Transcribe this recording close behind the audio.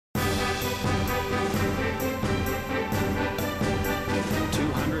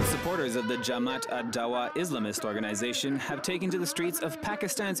supporters of the Jamaat-ud-Dawa Islamist organization have taken to the streets of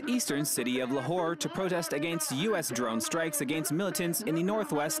Pakistan's eastern city of Lahore to protest against U.S. drone strikes against militants in the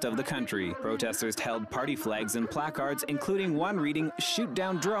northwest of the country. Protesters held party flags and placards, including one reading, "Shoot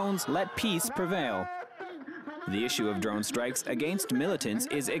down drones, let peace prevail." The issue of drone strikes against militants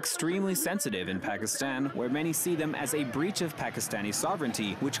is extremely sensitive in Pakistan, where many see them as a breach of Pakistani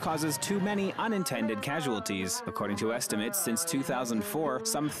sovereignty, which causes too many unintended casualties. According to estimates, since 2004,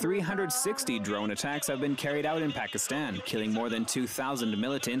 some 360 drone attacks have been carried out in Pakistan, killing more than 2,000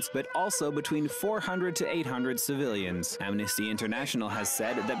 militants, but also between 400 to 800 civilians. Amnesty International has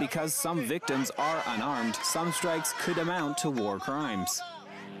said that because some victims are unarmed, some strikes could amount to war crimes.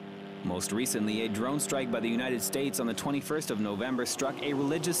 Most recently, a drone strike by the United States on the 21st of November struck a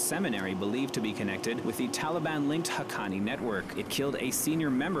religious seminary believed to be connected with the Taliban-linked Haqqani network. It killed a senior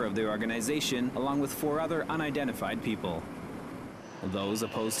member of the organization, along with 4 other unidentified people. Those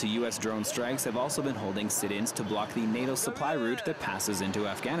opposed to U.S. drone strikes have also been holding sit-ins to block the NATO supply route that passes into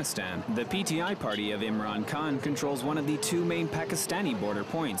Afghanistan. The PTI party of Imran Khan controls one of the 2 main Pakistani border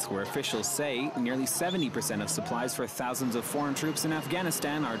points, where officials say nearly 70% of supplies for thousands of foreign troops in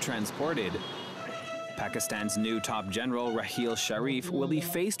Afghanistan are transported. Pakistan's new top general, Raheel Sharif, will be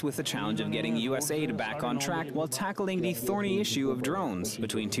faced with the challenge of getting U.S. aid back on track while tackling the thorny issue of drones.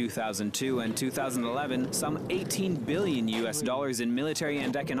 Between 2002 and 2011, some $18 billion in military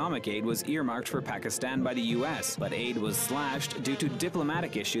and economic aid was earmarked for Pakistan by the U.S., but aid was slashed due to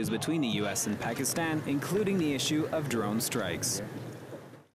diplomatic issues between the U.S. and Pakistan, including the issue of drone strikes.